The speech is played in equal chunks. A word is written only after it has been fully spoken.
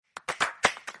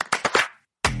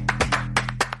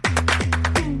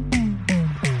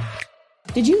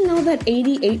Did you know that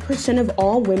 88% of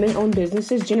all women-owned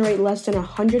businesses generate less than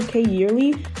 $100K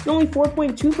yearly, and only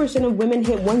 4.2% of women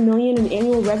hit $1 million in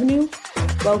annual revenue?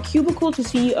 Well, Cubicle to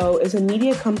CEO is a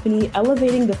media company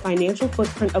elevating the financial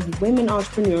footprint of women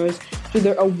entrepreneurs through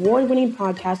their award-winning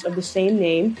podcast of the same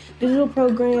name, digital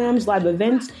programs, live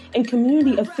events, and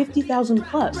community of 50,000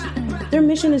 plus. Their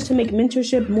mission is to make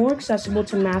mentorship more accessible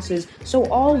to masses so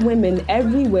all women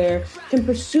everywhere can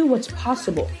pursue what's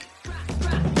possible.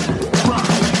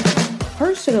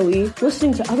 Personally,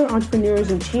 listening to other entrepreneurs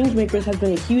and changemakers has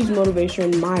been a huge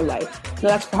motivation in my life. Now,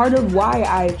 that's part of why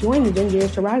I joined the Gen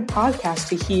Zers to Ride podcast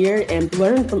to hear and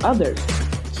learn from others.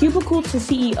 Cubicle to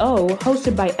CEO,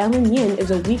 hosted by Ellen Yin,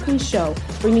 is a weekly show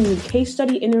bringing you case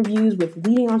study interviews with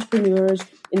leading entrepreneurs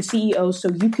and CEOs so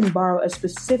you can borrow a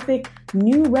specific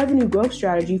new revenue growth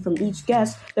strategy from each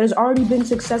guest that has already been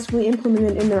successfully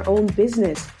implemented in their own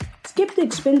business. Skip the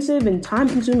expensive and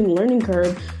time-consuming learning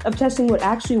curve of testing what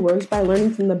actually works by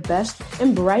learning from the best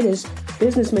and brightest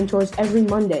business mentors every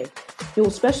Monday. You'll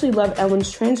especially love Ellen's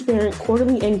transparent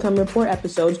quarterly income report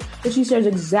episodes where she shares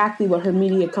exactly what her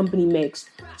media company makes,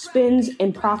 spends,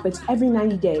 and profits every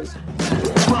 90 days.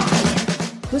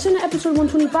 Listen to episode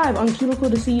 125 on Cubicle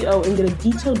to CEO and get a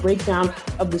detailed breakdown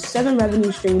of the 7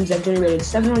 revenue streams that generated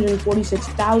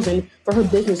 $746,000 for her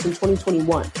business in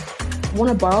 2021. Want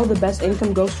to borrow the best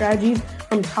income growth strategies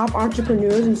from top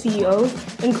entrepreneurs and CEOs,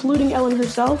 including Ellen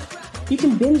herself? You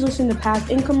can binge listen to past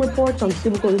income reports on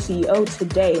Cubicle to CEO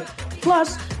today.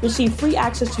 Plus, receive free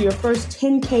access to your first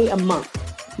 $10K a month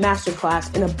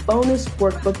masterclass and a bonus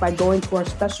workbook by going to our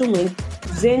special link,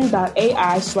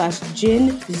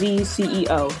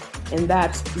 zen.ai/GenZCEO. And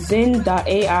that's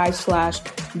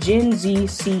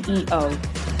zen.ai/GenZCEO.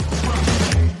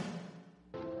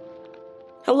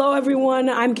 Hello, everyone.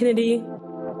 I'm Kennedy.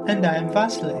 And I'm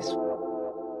Vasilis.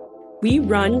 We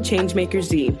run Changemaker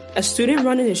Z, a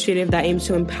student-run initiative that aims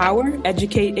to empower,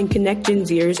 educate, and connect Gen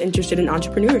Zers interested in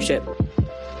entrepreneurship.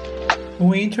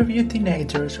 We interview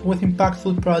teenagers with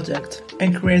impactful projects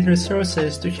and create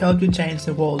resources to help you change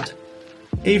the world.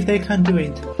 If they can do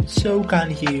it, so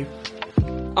can you.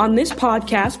 On this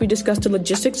podcast, we discuss the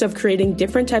logistics of creating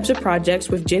different types of projects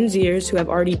with Gen Zers who have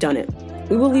already done it.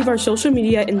 We will leave our social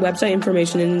media and website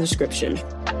information in the description.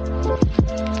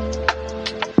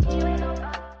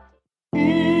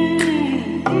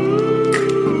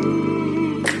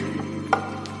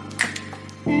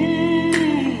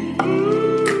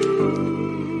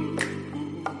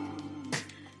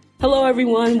 Hello,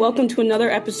 everyone. Welcome to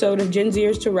another episode of Gen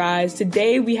Zers to Rise.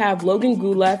 Today, we have Logan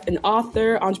Gulev, an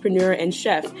author, entrepreneur, and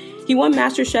chef. He won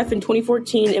MasterChef in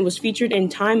 2014 and was featured in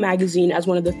Time magazine as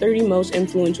one of the 30 most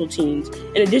influential teens.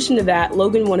 In addition to that,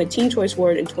 Logan won a Teen Choice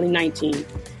Award in 2019.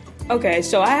 Okay,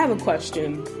 so I have a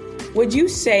question. Would you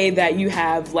say that you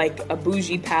have like a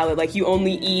bougie palate, like you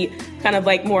only eat kind of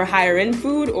like more higher end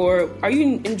food, or are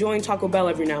you enjoying Taco Bell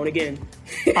every now and again?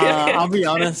 I'll be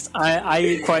honest, I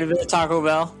eat quite a bit of Taco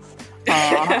Bell.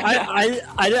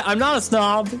 I'm not a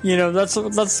snob, you know. That's a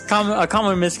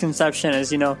common misconception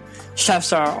is, you know,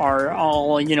 chefs are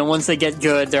all, you know, once they get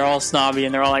good, they're all snobby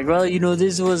and they're all like, well, you know,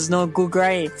 this was not good,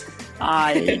 great.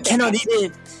 I cannot eat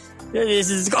it.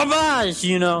 This is garbage,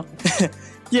 you know.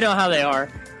 You know how they are.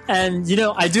 And, you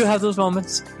know, I do have those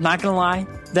moments. Not gonna lie,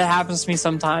 that happens to me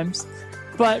sometimes.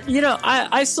 But, you know,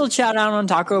 I still chat out on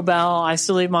Taco Bell. I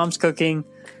still eat mom's cooking.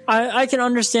 I can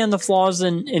understand the flaws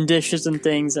in dishes and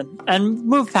things and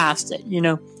move past it, you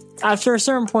know. After a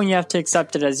certain point, you have to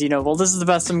accept it as, you know, well, this is the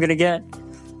best I'm going to get.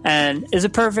 And is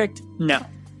it perfect? No.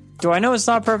 Do I know it's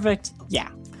not perfect? Yeah.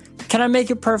 Can I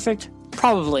make it perfect?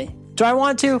 Probably. Do I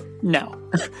want to? No.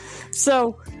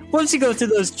 So once you go through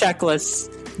those checklists,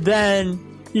 then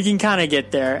you can kind of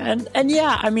get there. And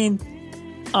yeah, I mean,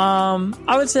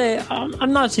 I would say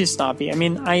I'm not too snobby. I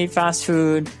mean, I eat fast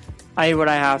food. I eat what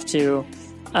I have to.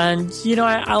 And, you know,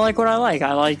 I like what I like.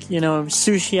 I like, you know,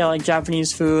 sushi. I like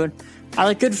Japanese food. I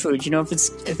like good food. You know, if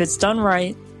it's done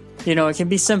right, you know, it can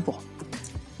be simple.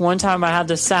 One time I had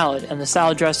this salad, and the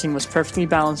salad dressing was perfectly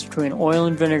balanced between oil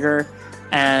and vinegar,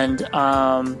 and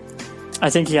I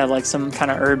think he had like some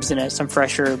kind of herbs in it, some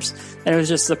fresh herbs. And it was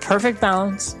just the perfect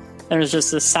balance, and it was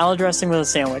just a salad dressing with a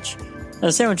sandwich. And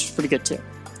the sandwich was pretty good too.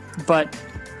 But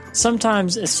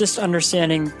sometimes it's just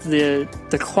understanding the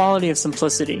quality of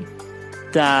simplicity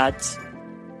that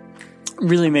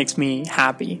really makes me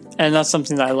happy, and that's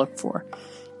something that I look for.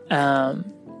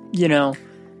 You know,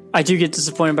 I do get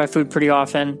disappointed by food pretty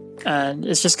often, and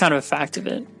it's just kind of a fact of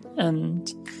it.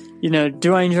 And, you know,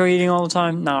 do I enjoy eating all the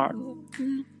time? No,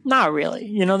 not really.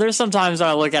 You know, there's some times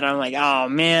I look at it, I'm like, oh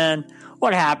man,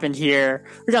 what happened here?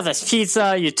 We got this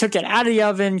pizza. You took it out of the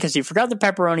oven because you forgot the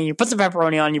pepperoni. You put the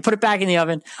pepperoni on. You put it back in the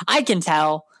oven. I can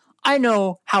tell. I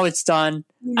know how it's done.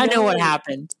 I know what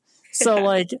happened. So,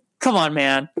 like, come on,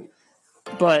 man.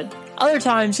 But other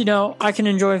times, you know, I can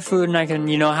enjoy food and I can,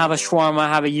 you know, have a shawarma,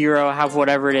 have a gyro, have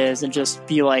whatever it is, and just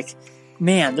be like,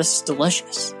 man, this is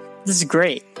delicious. This is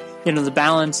great. You know, the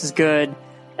balance is good.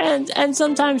 And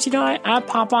sometimes, you know, I at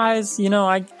Popeyes, you know,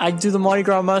 I do the Mardi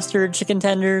Gras mustard, chicken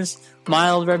tenders,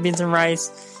 mild red beans and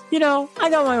rice. You know, I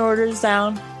got my orders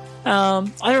down. I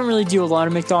don't really do a lot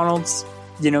of McDonald's.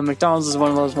 You know, McDonald's is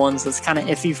one of those ones that's kind of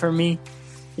iffy for me.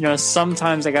 You know,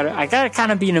 sometimes I gotta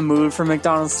kind of be in a mood for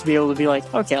McDonald's to be able to be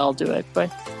like, okay, I'll do it.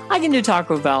 But I can do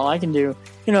Taco Bell. I can do,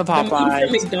 you know,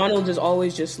 Popeyes. The McDonald's is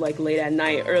always just like late at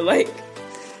night or like,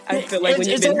 I feel like when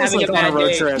you've been having like a bad on a road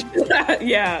day. trip.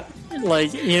 Yeah.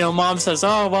 Like, you know, mom says,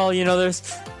 oh, well, you know,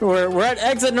 we're at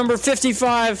exit number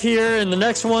 55 here and the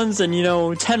next one's in, you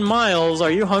know, 10 miles. Are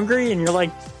you hungry? And you're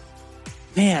like,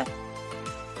 man,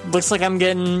 looks like I'm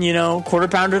getting, you know, quarter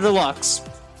pounder deluxe.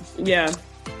 Yeah.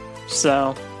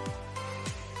 So.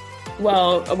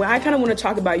 Well, I kind of want to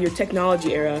talk about your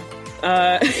technology era.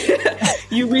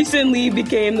 You recently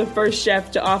became the first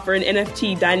chef to offer an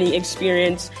NFT dining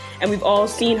experience, and we've all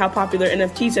seen how popular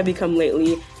NFTs have become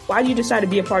lately. Why did you decide to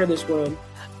be a part of this world?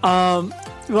 Well,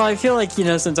 I feel like, you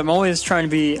know, since I'm always trying to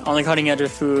be on the cutting edge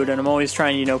of food and I'm always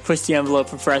trying to, you know, push the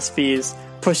envelope of recipes,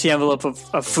 push the envelope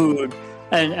of food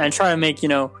and try to make, you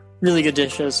know, really good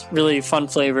dishes, really fun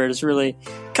flavors, really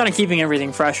kind of keeping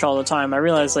everything fresh all the time. I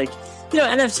realized, like, you know,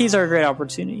 NFTs are a great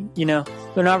opportunity. You know,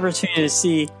 they're an opportunity to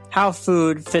see how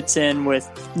food fits in with,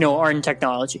 you know, art and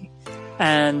technology.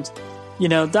 And, you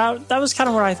know, that was kind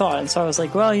of what I thought. And so I was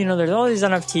like, well, you know, there's all these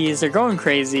NFTs. They're going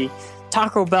crazy.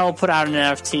 Taco Bell put out an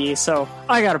NFT, so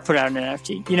I got to put out an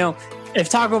NFT. You know, if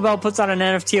Taco Bell puts out an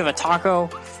NFT of a taco,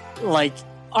 like,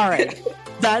 all right.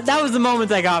 that was the moment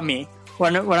that got me.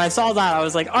 When I saw that, I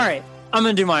was like, all right, I'm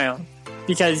going to do my own.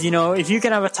 Because, you know, if you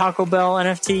can have a Taco Bell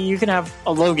NFT, you can have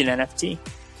a Logan NFT.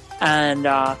 And,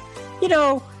 you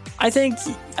know, I think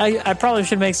I probably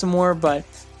should make some more. But,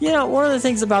 you know, one of the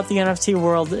things about the NFT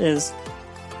world is,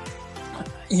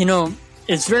 you know,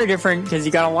 it's very different because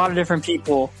you got a lot of different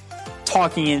people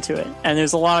talking into it. And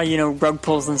there's a lot of, you know, rug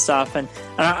pulls and stuff. And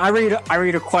I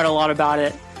read quite a lot about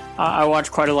it. I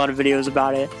watch quite a lot of videos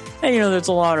about it. And, you know, there's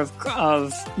a lot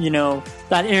of, you know,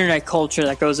 that internet culture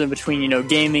that goes in between, you know,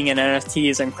 gaming and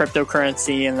NFTs and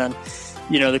cryptocurrency. And then,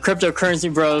 you know, the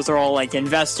cryptocurrency bros are all like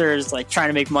investors, like trying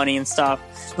to make money and stuff.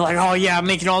 They're like, oh yeah, I'm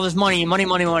making all this money. And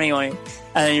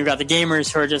then you've got the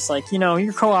gamers who are just like, you know,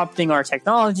 you're co-opting our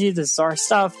technology. This is our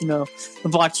stuff. You know, the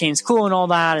blockchain's cool and all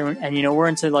that. And you know, we're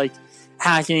into like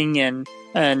hacking and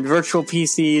virtual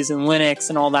PCs and Linux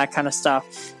and all that kind of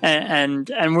stuff. And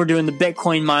we're doing the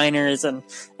Bitcoin miners and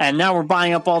now we're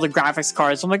buying up all the graphics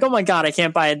cards. So I'm like, oh my God, I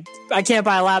can't buy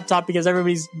a laptop because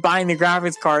everybody's buying the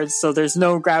graphics cards. So there's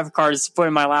no graphic cards to put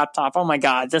in my laptop. Oh my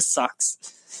God, this sucks.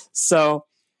 So,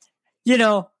 you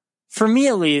know, for me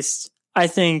at least, I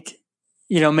think,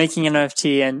 you know, making an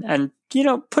NFT and you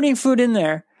know, putting food in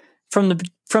there from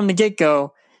the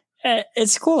get-go,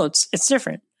 it's cool. It's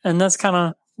different. And that's kind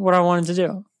of what I wanted to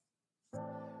do.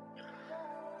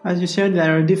 As you said,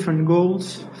 there are different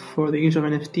goals for the use of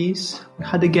NFTs. We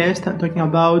had a guest talking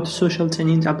about social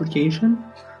tenants application,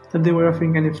 that they were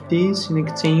offering NFTs in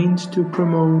exchange to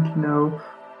promote, you know,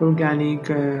 organic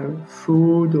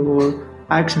food or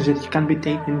actions that can be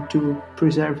taken to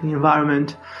preserve the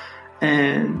environment.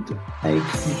 And like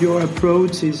your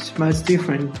approach is much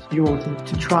different. You wanted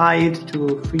to try it,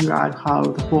 to figure out how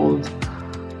the world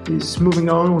is moving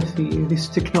on with this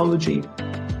technology.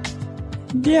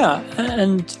 Yeah,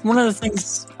 and one of the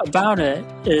things about it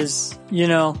is, you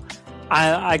know,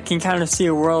 I can kind of see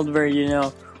a world where, you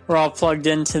know, we're all plugged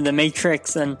into the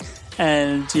Matrix and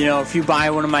you know, if you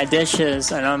buy one of my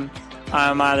dishes and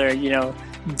I'm either, you know,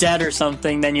 dead or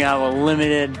something, then you have a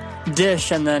limited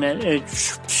dish and then it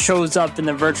shows up in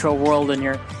the virtual world and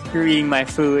you're eating my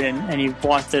food and you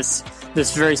bought this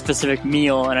very specific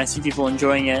meal and I see people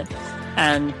enjoying it.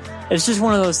 And it's just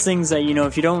one of those things that, you know,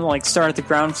 if you don't like start at the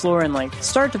ground floor and like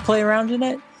start to play around in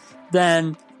it,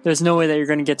 then there's no way that you're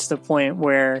going to get to the point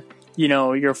where, you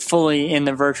know, you're fully in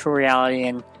the virtual reality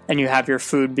and you have your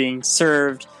food being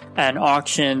served and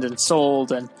auctioned and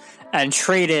sold and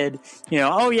traded. You know,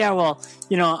 oh yeah, well,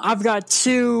 you know, I've got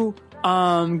 2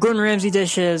 Gordon Ramsay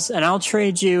dishes and I'll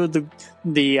trade you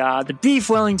the beef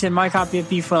Wellington, my copy of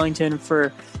beef Wellington,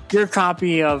 for your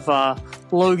copy of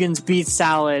Logan's beef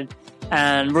salad.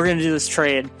 And we're going to do this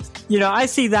trade. You know, I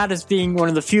see that as being one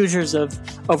of the futures of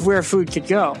where food could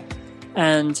go.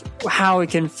 and how it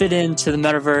can fit into the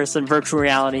metaverse and virtual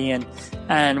reality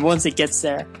and once it gets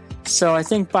there. So I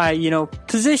think by,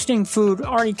 positioning food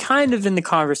already kind of in the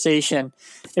conversation,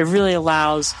 it really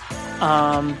allows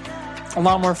a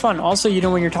lot more fun. Also,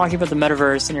 when you're talking about the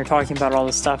metaverse and you're talking about all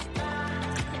this stuff,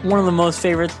 one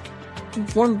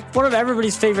of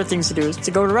everybody's favorite things to do is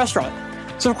to go to a restaurant.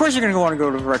 So of course you're going to want to go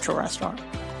to a virtual restaurant.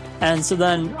 And so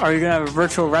then are you going to have a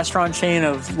virtual restaurant chain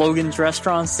of Logan's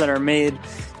restaurants that are made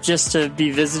just to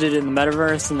be visited in the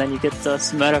metaverse, and then you get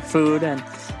this meta food, and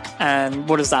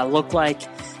what does that look like,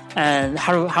 and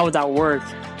how would that work?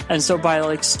 And so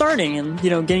by starting and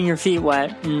getting your feet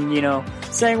wet and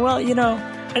saying, well,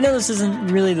 I know this isn't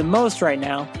really the most right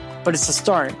now, but it's a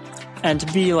start. And to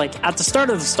be at the start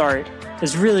of the start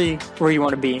is really where you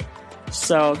want to be.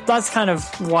 So that's kind of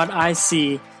what I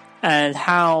see and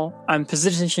how I'm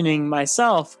positioning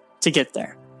myself to get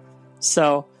there.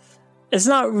 So it's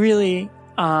not really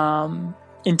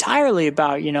entirely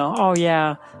about, oh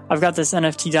yeah, I've got this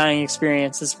NFT dining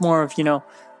experience. It's more of,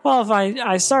 well, if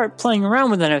I start playing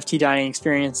around with NFT dining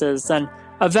experiences, then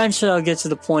eventually I'll get to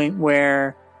the point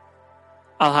where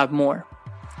I'll have more.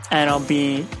 And I'll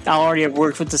already have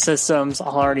worked with the systems.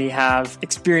 I'll already have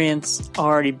experience. I'll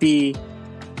already be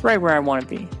right where I want to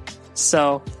be.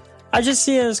 So I just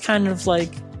see it as kind of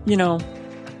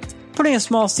putting a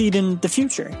small seed in the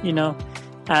future,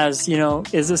 as,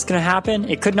 is this going to happen?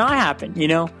 It could not happen,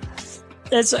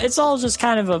 It's all just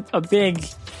kind of a big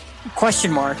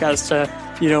question mark as to,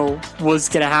 what's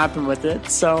going to happen with it.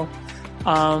 So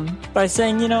by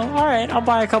saying, all right, I'll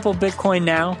buy a couple of Bitcoin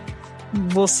now.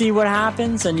 We'll see what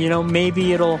happens, and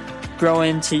maybe it'll grow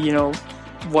into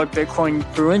what Bitcoin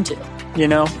grew into.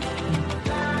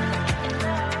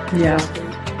 Yeah,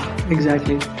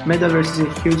 exactly. Metaverse is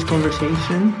a huge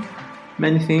conversation.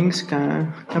 Many things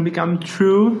can become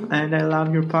true, and I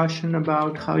love your passion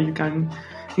about how you can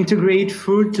integrate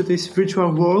food to this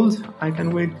virtual world. I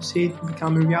can't wait to see it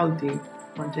become a reality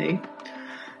one day.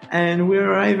 And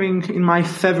we're arriving in my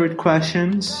favorite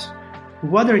questions.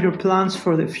 What are your plans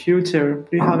for the future?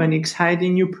 Do you have any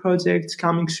exciting new projects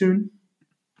coming soon?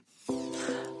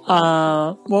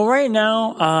 Well, right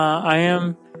now, I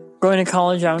am going to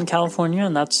college out in California,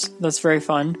 and that's very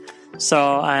fun. So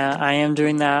I am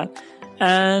doing that,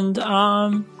 and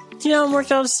I'm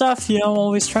working on stuff.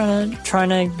 Always trying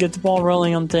to get the ball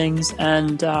rolling on things,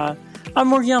 and I'm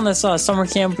working on this summer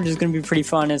camp, which is going to be pretty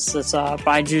fun. It's this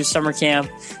Baiju summer camp,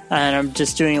 and I'm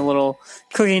just doing a little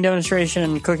cooking demonstration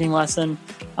and cooking lesson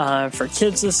for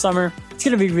kids this summer. It's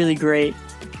going to be really great.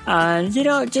 And,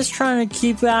 just trying to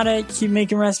keep at it, keep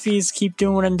making recipes, keep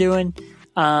doing what I'm doing.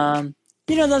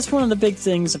 That's one of the big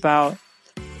things about,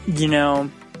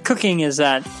 cooking is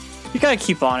that you got to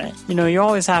keep on it. You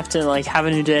always have to have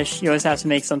a new dish. You always have to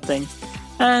make something.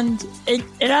 And it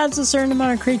adds a certain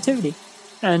amount of creativity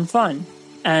and fun.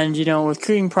 And, with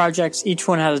cooking projects, each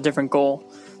one has a different goal.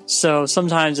 So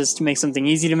sometimes it's to make something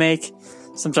easy to make.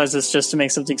 Sometimes it's just to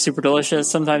make something super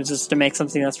delicious. Sometimes it's to make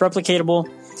something that's replicatable.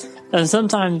 And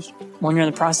sometimes when you're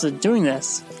in the process of doing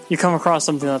this, you come across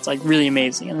something that's really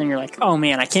amazing. And then you're like, oh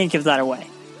man, I can't give that away.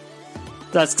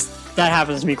 That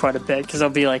happens to me quite a bit, because I'll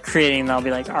be creating, and I'll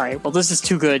be like, all right, well, this is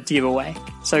too good to give away.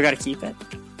 So I got to keep it.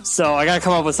 So I got to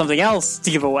come up with something else to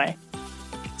give away.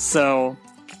 So,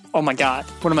 oh my God,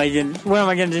 what am I going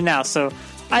to do now? So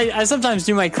I sometimes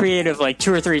do my creative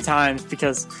 2 or 3 times,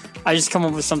 because I just come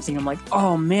up with something. I'm like,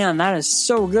 oh man, that is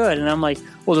so good. And I'm like,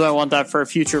 well, do I want that for a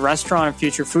future restaurant, a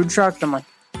future food truck? And I'm like,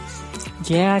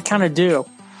 yeah, I kind of do.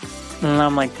 And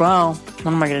I'm like, well, what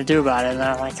am I going to do about it? And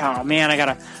I'm like, oh man,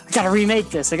 I gotta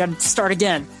remake this. I gotta start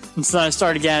again. And so I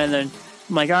start again, and then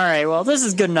I'm like, all right, well, this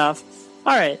is good enough.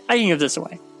 All right, I can give this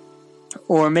away.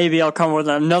 Or maybe I'll come up with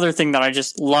another thing that I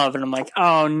just love, and I'm like,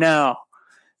 oh no.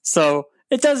 So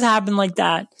it does happen like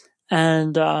that.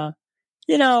 And,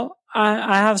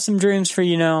 I have some dreams for,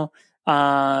 getting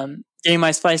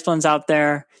my spice blends out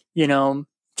there,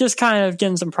 just kind of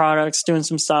getting some products, doing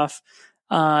some stuff.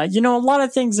 A lot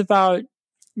of things about,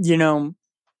 the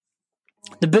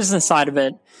business side of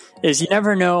it is you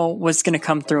never know what's going to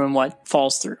come through and what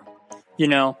falls through,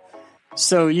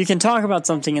 So you can talk about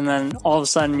something, and then all of a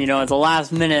sudden, at the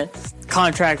last minute,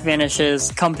 contract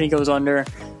vanishes, company goes under.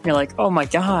 You're like, oh my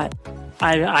God,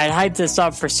 I hyped this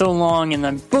up for so long, and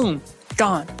then boom,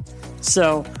 gone.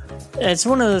 So it's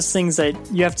one of those things that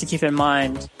you have to keep in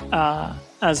mind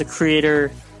as a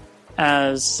creator,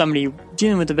 as somebody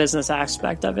dealing with the business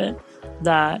aspect of it,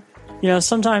 that,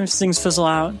 sometimes things fizzle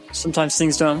out, sometimes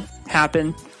things don't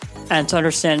happen, and to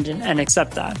understand and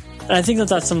accept that. And I think that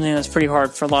that's something that's pretty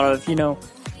hard for a lot of,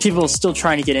 people still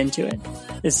trying to get into it,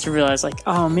 is to realize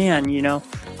oh man,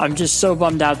 I'm just so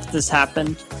bummed out that this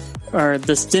happened, or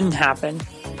this didn't happen,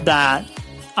 that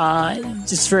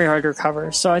it's very hard to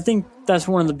recover. So I think that's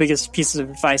one of the biggest pieces of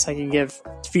advice I can give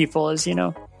to people is,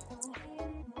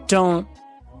 don't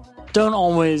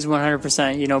always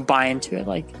 100%, buy into it.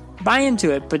 Like, buy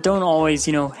into it, but don't always,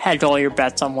 hedge all your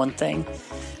bets on one thing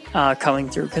coming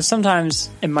through, because sometimes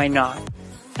it might not.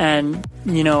 And,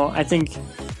 I think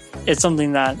it's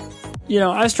something that,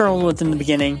 I struggled with in the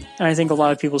beginning, and I think a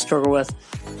lot of people struggle with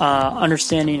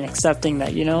understanding and accepting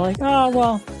that,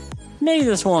 maybe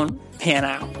this won't pan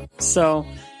out. So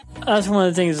that's one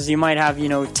of the things is you might have,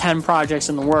 10 projects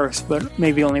in the works, but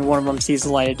maybe only one of them sees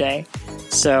the light of day.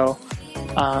 So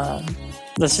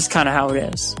that's just kind of how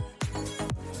it is.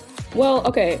 Well,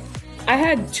 okay. I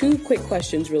had 2 quick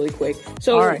questions really quick.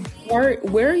 So all right.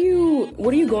 what are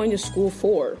you going to school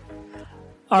for?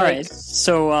 All right.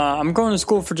 So I'm going to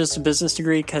school for just a business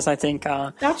degree because I think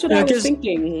that's what I was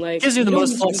thinking. Like, gives you the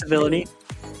most flexibility.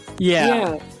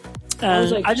 Yeah.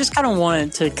 And I just kind of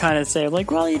wanted to kind of say,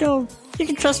 like, well, you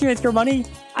can trust me with your money.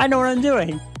 I know what I'm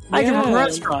doing. I can run a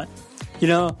restaurant.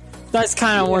 That's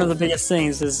kind of one of the biggest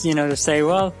things is, to say,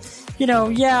 well,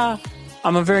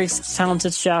 I'm a very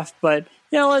talented chef, but,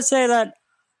 let's say that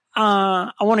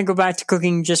I want to go back to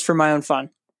cooking just for my own fun.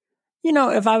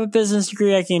 If I have a business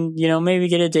degree, I can, maybe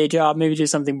get a day job, maybe do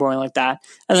something boring like that,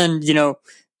 and then,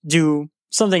 do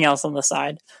something else on the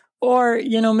side. Or,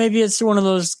 maybe it's one of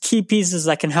those key pieces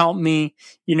that can help me,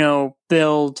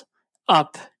 build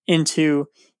up into,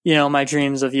 my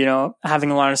dreams of,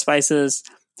 having a lot of spices,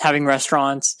 having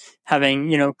restaurants, having,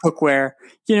 cookware,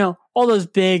 all those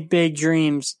big, big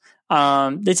dreams.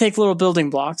 They take little building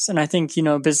blocks. And I think,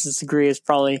 business degree is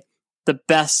probably the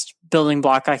best building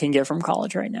block I can get from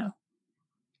college right now.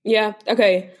 Yeah.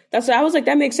 Okay. I was like,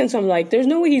 that makes sense. I'm like, there's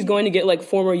no way he's going to get like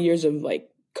 4 more years of like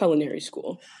culinary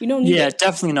school. You don't need it.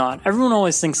 Definitely not. Everyone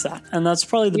always thinks that. And that's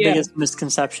probably the biggest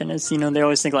misconception is, they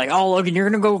always think like, oh, Logan, you're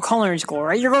going to go to culinary school,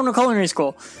 right? You're going to culinary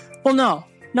school. Well, no,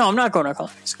 I'm not going to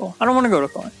culinary school. I don't want to go to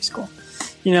culinary school.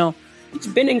 He's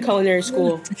been in culinary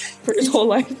school for his whole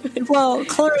life. Well,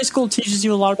 culinary school teaches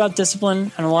you a lot about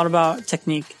discipline and a lot about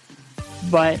technique.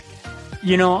 But,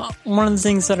 one of the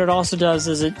things that it also does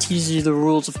is it teaches you the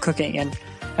rules of cooking.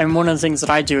 And one of the things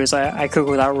that I do is I cook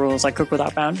without rules. I cook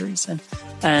without boundaries.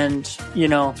 And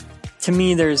to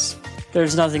me, there's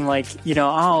nothing like,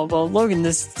 oh, well, Logan,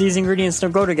 these ingredients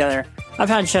don't go together. I've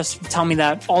had chefs tell me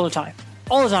that all the time.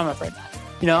 All the time I've heard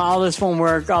that. All this won't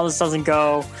work. All this doesn't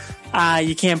go.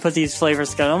 You can't put these flavors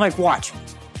together. I'm like, watch.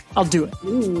 I'll do it.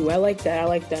 Ooh, I like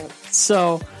that.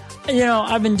 So,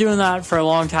 I've been doing that for a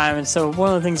long time. And so one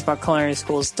of the things about culinary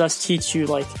schools does teach you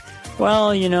like,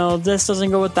 well, this doesn't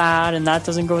go with that and that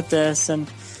doesn't go with this. And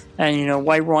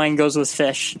white wine goes with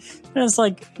fish. And it's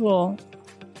like, well,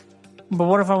 but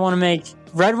what if I want to make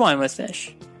red wine with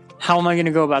fish? How am I going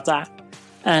to go about that?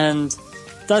 And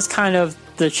that's kind of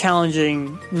the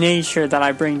challenging nature that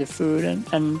I bring to food and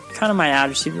kind of my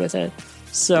attitude with it.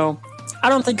 So I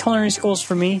don't think culinary school is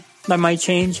for me. That might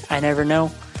change. I never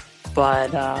know.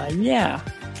 But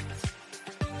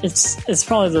it's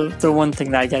probably the one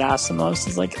thing that I get asked the most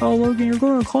is like, oh, Logan, you're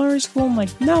going to culinary school? I'm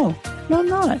like, no, I'm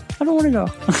not. I don't want to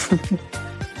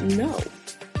go. No.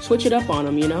 Switch it up on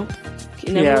them, You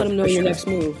never let them know your next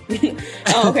move.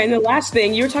 Okay. And the last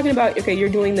thing, you were talking about, okay, you're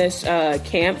doing this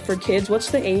camp for kids.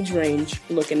 What's the age range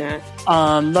you're looking at?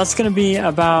 That's going to be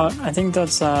about, I think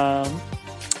that's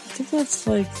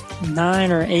like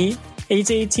 9 or 8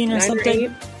 to 18 or 9 something. Or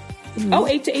 8? Oh,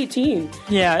 8 to 18.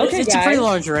 Yeah, okay, it's a pretty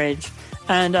large range.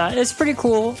 And it's pretty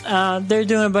cool. They're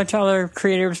doing a bunch of other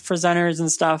creators, presenters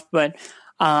and stuff, but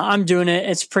I'm doing it.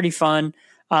 It's pretty fun.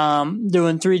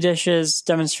 Doing 3 dishes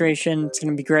demonstration. It's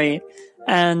going to be great.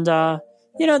 And,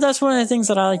 that's one of the things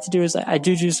that I like to do is I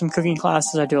do some cooking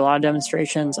classes. I do a lot of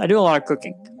demonstrations. I do a lot of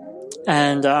cooking.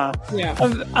 And I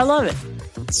love it.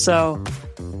 So,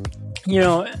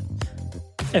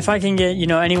 if I can get,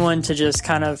 anyone to just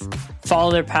kind of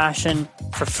follow their passion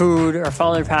for food or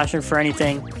follow their passion for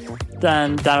anything,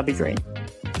 then that'll be great.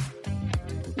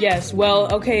 Yes.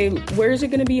 Well, okay. Where is it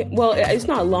going to be? Well, it's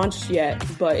not launched yet,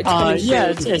 but it's coming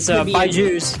soon.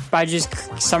 It's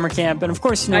Byju's summer camp, and of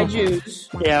course, Byju's.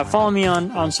 Yeah, follow me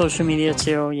on social media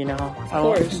too. Of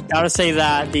course, gotta say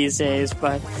that these days,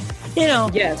 but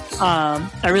yes.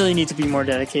 I really need to be more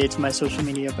dedicated to my social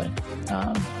media, but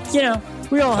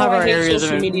we all have our areas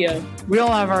of media. We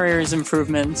all have our areas of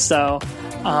improvement, so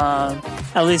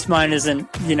at least mine isn't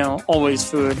always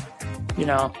food.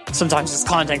 Sometimes it's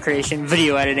content creation,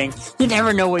 video editing. You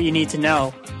never know what you need to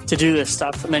know to do this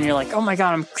stuff. And then you're like, oh my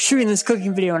God, I'm shooting this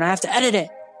cooking video and I have to edit it.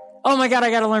 oh my God,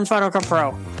 I got to learn Final Cut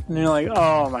Pro. And you're like,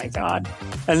 oh my God.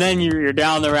 And then you're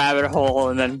down the rabbit hole,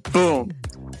 and then boom.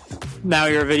 Now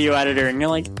you're a video editor, and you're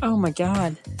like, oh my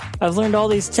God, I've learned all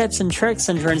these tips and tricks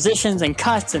and transitions and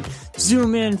cuts and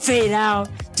zoom in, fade out,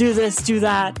 do this, do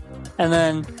that. And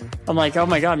then I'm like, oh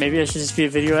my God, maybe I should just be a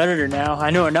video editor now.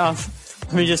 I know enough.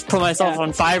 Let me just put myself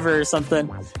on Fiverr or something.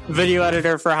 Video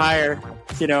editor for hire,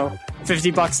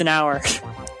 $50 an hour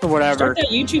or whatever. Start that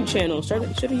YouTube channel. Start a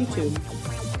YouTube.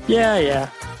 Yeah.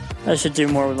 I should do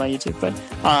more with my YouTube, but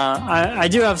I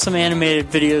do have some animated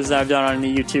videos that I've done on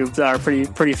the YouTube that are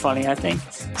pretty funny, I think.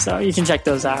 So you can check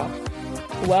those out.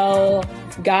 Well,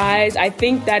 guys, I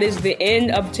think that is the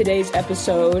end of today's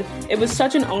episode. It was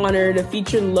such an honor to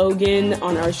feature Logan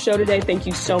on our show today. Thank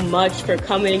you so much for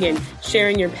coming and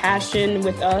sharing your passion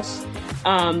with us.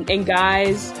 And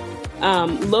guys,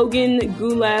 Logan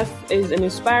Gulev is an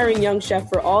inspiring young chef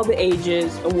for all the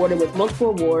ages, awarded with multiple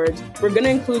awards. We're going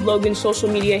to include Logan's social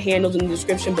media handles in the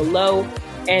description below.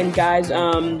 And guys,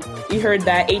 you heard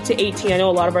that 8 to 18. I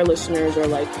know a lot of our listeners are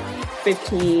like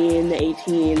 15 to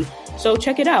 18. So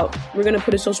check it out. We're going to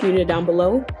put his social media down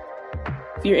below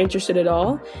if you're interested at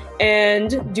all.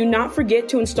 And do not forget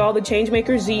to install the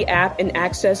Changemaker Z app and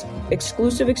access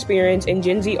exclusive experience and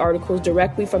Gen Z articles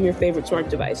directly from your favorite smart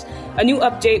device. A new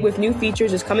update with new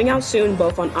features is coming out soon,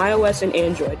 both on iOS and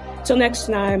Android. Till next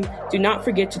time, do not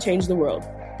forget to change the world.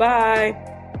 Bye.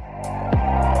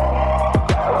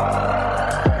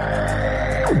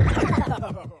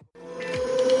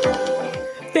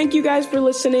 Thank you guys for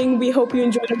listening. We hope you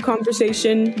enjoyed our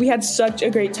conversation. We had such a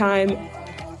great time.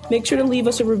 Make sure to leave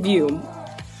us a review.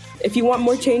 If you want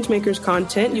more Changemakers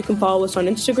content, you can follow us on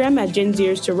Instagram at Gen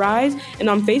Zers to Rise and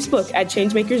on Facebook at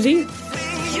Changemaker Z.